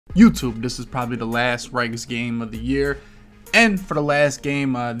YouTube, this is probably the last REGS game of the year. And for the last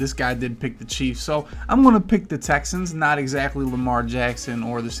game, this guy did pick the Chiefs. So I'm going to pick the Texans, not exactly Lamar Jackson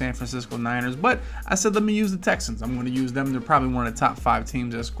or the San Francisco Niners. But I said, let me use the Texans. I'm going to use them. They're probably one of the top 5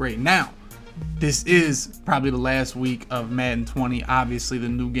 teams. That's great. Now, this is probably the last week of Madden 20. Obviously, the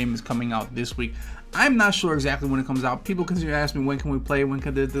new game is coming out this week. I'm not sure exactly when it comes out. People continue to ask me, when can we play? When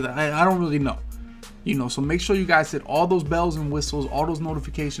can I don't really know. So make sure you guys hit all those bells and whistles, all those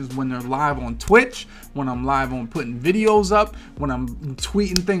notifications when they're live on Twitch, when I'm live on putting videos up, when I'm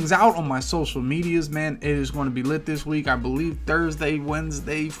tweeting things out on my social medias, man. It is going to be lit this week. I believe Thursday,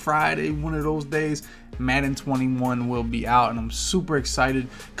 Wednesday, Friday, one of those days, Madden 21 will be out, and I'm super excited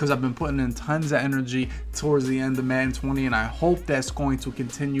because I've been putting in tons of energy towards the end of Madden 20, and I hope that's going to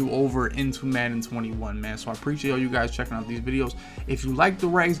continue over into Madden 21, man. So I appreciate all you guys checking out these videos. If you like the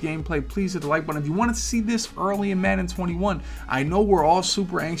REGS gameplay, please hit the like button. If you want to see this early in Madden 21, I know we're all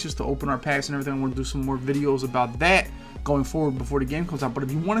super anxious to open our packs and everything. We're going to do some more videos about that going forward before the game comes out. But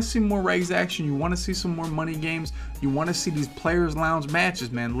if you want to see more REGS action, you want to see some more money games, you want to see these Players Lounge matches,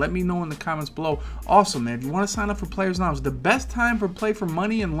 man, let me know in the comments below. Also, man, if you want to sign up for Players Lounge, the best time for play for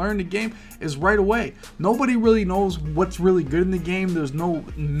money and learn the game is right away. Nobody really knows what's really good in the game. There's no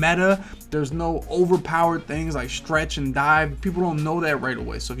meta, there's no overpowered things like stretch and dive. People don't know that right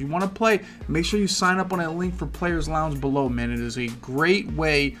away. So if you want to play, make sure you sign up on that link for Players Lounge below, man. It is a great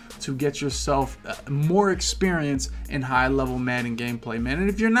way to get yourself more experience in high-level Madden gameplay, man. And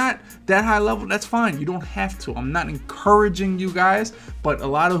if you're not that high level, that's fine. You don't have to. I'm not encouraging you guys, but a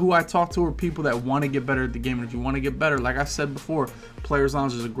lot of who I talk to are people that want to get better at the game. And if you want to get better, like I said before, Players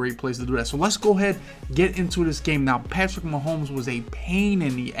Lounge is a great place to do that. So let's go ahead, get into this game. Now, Patrick Mahomes was a pain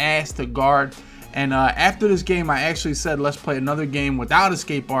in the ass to guard. And after this game, I actually said, let's play another game without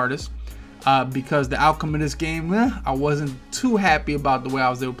escape artists. Because the outcome of this game, I wasn't too happy about the way I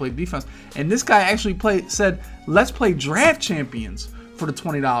was able to play defense. And this guy actually said, let's play Draft Champions for the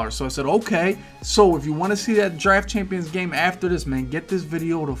 $20. So I said, okay. So if you want to see that Draft Champions game after this, man, get this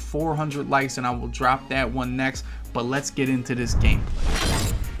video to 400 likes and I will drop that one next. But let's get into this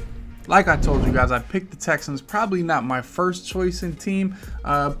gameplay. Like I told you guys, I picked the Texans. Probably not my first choice in team.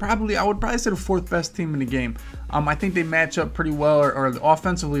 I would probably say the 4th best team in the game. I think they match up pretty well, or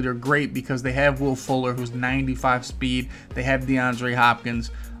offensively they're great because they have Will Fuller, who's 95 speed. They have DeAndre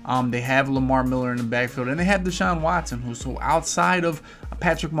Hopkins. They have Lamar Miller in the backfield, and they have Deshaun Watson, who's so outside of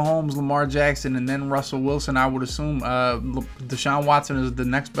Patrick Mahomes, Lamar Jackson, and then Russell Wilson. I would assume Deshaun Watson is the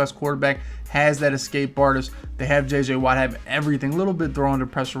next best quarterback, has that escape artist. They have JJ Watt, have everything. A little bit throw under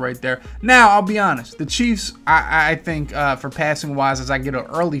pressure right there. Now, I'll be honest. The Chiefs, I think for passing wise, as I get an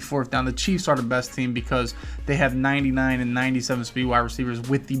early 4th down, the Chiefs are the best team because they have 99 and 97 speed wide receivers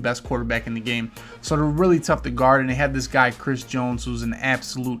with the best quarterback in the game. So they're really tough to guard, and they have this guy, Chris Jones, who's an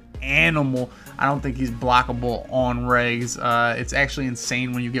absolute animal. I don't think he's blockable on REGS. It's actually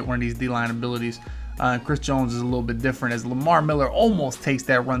insane when you get one of these D-line abilities. Chris Jones is a little bit different as Lamar Miller almost takes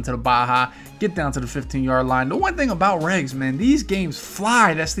that run to the Baja, get down to the 15-yard line. The one thing about REGS, man, these games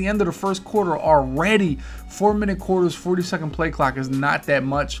fly. That's the end of the first quarter already. 4-minute quarters, 40-second play clock is not that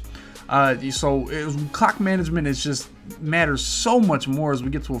much. So clock management is just matters so much more as we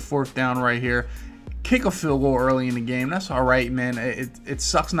get to a 4th down right here. Kick a field goal early in the game. That's all right, man. It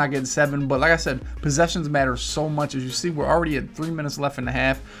sucks not getting 7, but like I said, possessions matter so much. As you see, we're already at 3 minutes left in the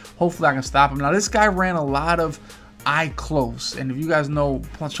half. Hopefully, I can stop him. Now, this guy ran a lot of eye close, and if you guys know,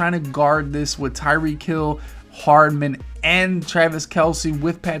 trying to guard this with Tyreek Hill, Hardman, and Travis Kelce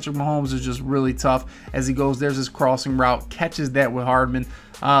with Patrick Mahomes is just really tough. As he goes, there's his crossing route, catches that with Hardman.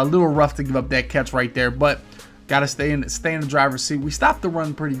 A little rough to give up that catch right there, but gotta stay in the driver's seat. We stopped the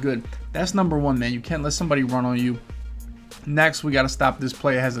run pretty good. That's number 1, man. You can't let somebody run on you. Next, we got to stop this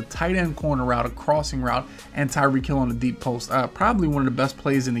play. It has a tight end corner route, a crossing route, and Tyreek Hill on the deep post. Probably one of the best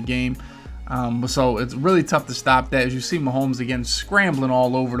plays in the game. So it's really tough to stop that. As you see, Mahomes again scrambling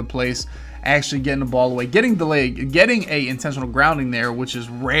all over the place, actually getting the ball away, getting delayed, getting a intentional grounding there, which is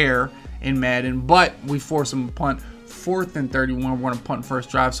rare in Madden. But we force him to punt. 4th and 31. We're going to punt first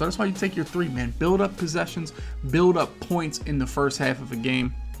drive. So that's why you take your 3, man. Build up possessions, build up points in the first half of a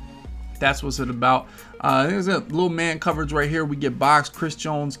game. That's what's it about. There's a little man coverage right here. We get boxed. Chris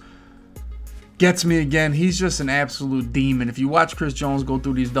Jones gets me again. He's just an absolute demon. If you watch Chris Jones go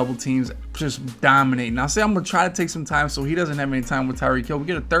through these double teams, just dominate. Now, say I'm going to try to take some time so he doesn't have any time with Tyreek Hill. We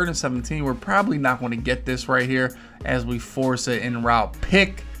get a 3rd and 17. We're probably not going to get this right here as we force it in route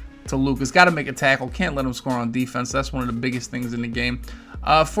pick to Lucas. Got to make a tackle. Can't let him score on defense. That's one of the biggest things in the game.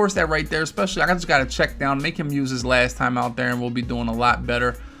 Force that right there, especially. I just got to check down, make him use his last time out there, and we'll be doing a lot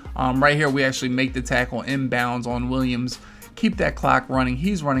better. Right here, we actually make the tackle inbounds on Williams. keep that clock running.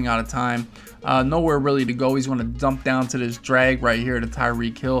 He's running out of time. Nowhere really to go. He's going to dump down to this drag right here to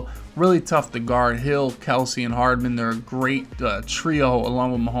Tyreek Hill. Really tough to guard. Hill, Kelsey, and Hardman, they're a great trio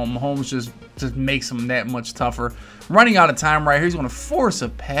along with Mahomes. Mahomes just makes them that much tougher. Running out of time right here. He's going to force a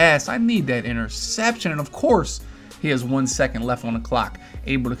pass. I need that interception. And of course, he has 1 second left on the clock,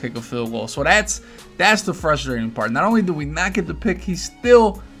 able to kick a field goal. So that's the frustrating part. Not only do we not get the pick, he's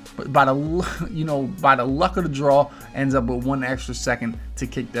still, by the luck of the draw, ends up with 1 extra second to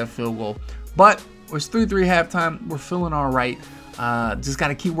kick that field goal. But it's 3-3 halftime. We're feeling all right. Just got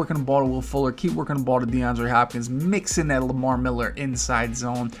to keep working the ball to Will Fuller, keep working the ball to DeAndre Hopkins, mixing that Lamar Miller inside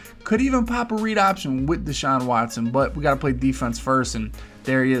zone. Could even pop a read option with Deshaun Watson, but we got to play defense first. And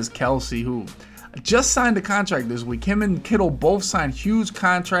there he is, Kelsey, who just signed a contract this week. Him and Kittle both signed huge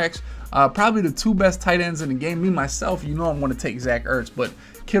contracts. Probably the 2 best tight ends in the game. Me, myself, I'm going to take Zach Ertz, but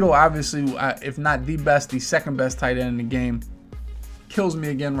Kittle, obviously, if not the best, the 2nd best tight end in the game. Kills me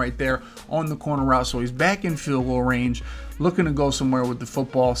again right there on the corner route. So he's back in field goal range, looking to go somewhere with the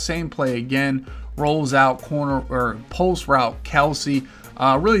football. Same play again, rolls out corner or post route. Kelsey,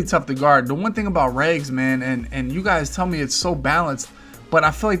 really tough to guard. The one thing about REGS, man, and you guys tell me it's so balanced, but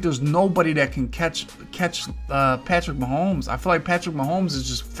I feel like there's nobody that can catch Patrick Mahomes. I feel like Patrick Mahomes is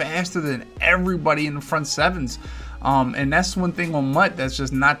just faster than everybody in the front sevens. And that's one thing on Mutt that's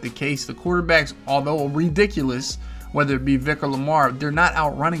just not the case. The quarterbacks, although ridiculous, whether it be Vic or Lamar, they're not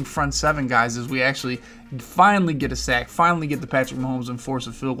outrunning front 7 guys as we actually finally get a sack, finally get the Patrick Mahomes and force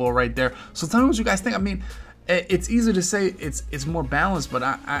a field goal right there. So tell me what you guys think. I mean, it's easy to say it's more balanced, but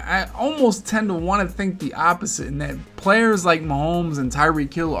I almost tend to want to think the opposite, in that players like Mahomes and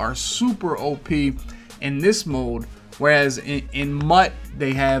Tyreek Hill are super OP in this mode, whereas in Mutt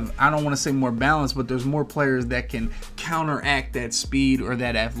they have, I don't want to say more balance, but there's more players that can counteract that speed or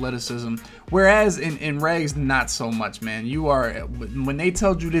that athleticism, whereas in REGS, not so much, man. You are, when they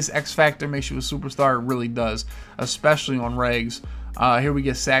told you this X Factor makes you a superstar, it really does, especially on REGS. Here we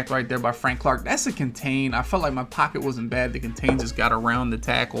get sacked right there by Frank Clark. That's a contain. I felt like my pocket wasn't bad. The contain just got around the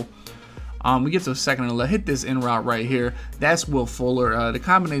tackle. We get to a 2nd and 11. Hit this in route right here. That's Will Fuller. The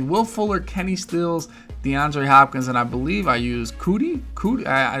combination: Will Fuller, Kenny Stills, DeAndre Hopkins, and I believe I used Cootie,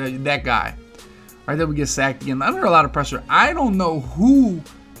 that guy. Right there, we get sacked again. Under a lot of pressure. I don't know who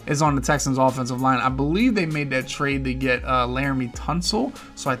is on the Texans offensive line. I believe they made that trade to get Laramie Tunsil,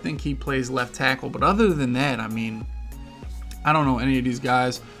 so I think he plays left tackle. But other than that, I mean, I don't know any of these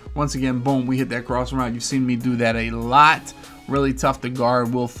guys. Once again, boom, we hit that cross route. You've seen me do that a lot. Really tough to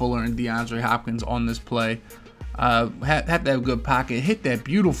guard Will Fuller and DeAndre Hopkins on this play. Have to have a good pocket. Hit that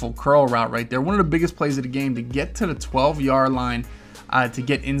beautiful curl route right there. One of the biggest plays of the game to get to the 12-yard line, to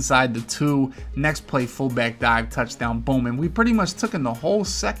get inside the 2. Next play, fullback dive, touchdown, boom. And we pretty much took in the whole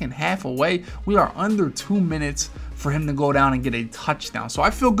second half away. We are under 2 minutes for him to go down and get a touchdown. So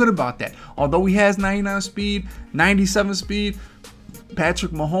I feel good about that. Although he has 99 speed, 97 speed,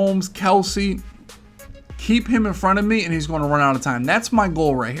 Patrick Mahomes, Kelsey, keep him in front of me and he's going to run out of time. That's my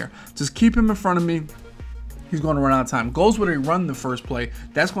goal right here. Just keep him in front of me. He's going to run out of time. Goes with a run the first play.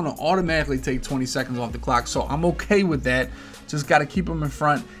 That's going to automatically take 20 seconds off the clock. So I'm okay with that. Just got to keep him in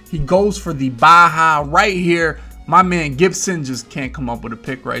front. He goes for the Baja right here. My man Gibson just can't come up with a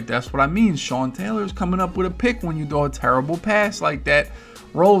pick right there. That's what I mean. Sean Taylor's coming up with a pick when you throw a terrible pass like that.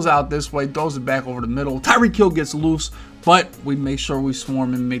 Rolls out this way, throws it back over the middle. Tyreek Hill gets loose, but we make sure we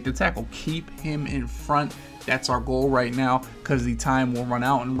swarm and make the tackle. Keep him in front. That's our goal right now, because the time will run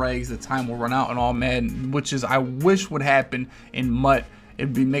out in REGS. The time will run out in all Madden, which is I wish would happen in Mutt.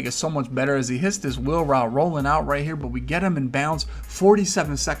 It'd be make it so much better as he hits this wheel route rolling out right here, but we get him in bounds.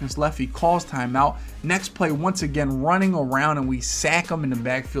 47 seconds left. He calls timeout. Next play, once again, running around, and we sack him in the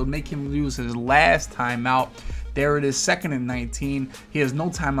backfield, make him lose his last timeout. There it is, 2nd and 19. He has no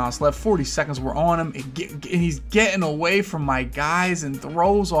timeouts left. 40 seconds. We're on him. And he's getting away from my guys and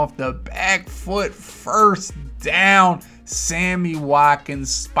throws off the back foot. First down. Sammy Watkins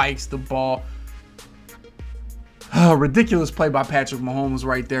spikes the ball. Ridiculous play by Patrick Mahomes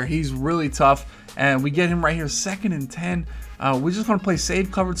right there. He's really tough. And we get him right here, 2nd and 10. We're just going to play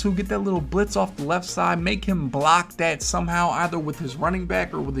save cover 2, get that little blitz off the left side, make him block that somehow, either with his running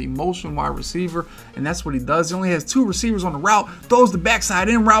back or with the motion wide receiver, and that's what he does. He only has 2 receivers on the route, throws the backside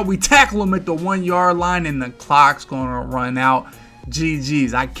in route, we tackle him at the 1-yard line, and the clock's going to run out.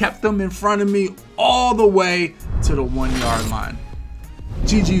 GG's. I kept them in front of me all the way to the 1-yard line.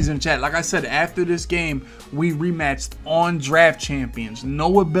 GG's in chat. Like I said, after this game, we rematched on Draft Champions.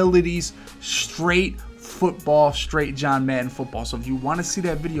 No abilities, straight football, straight John Madden football. So if you want to see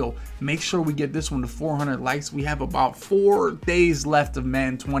that video, make sure we get this one to 400 likes. We have about 4 days left of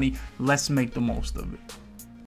Madden 20. Let's make the most of it.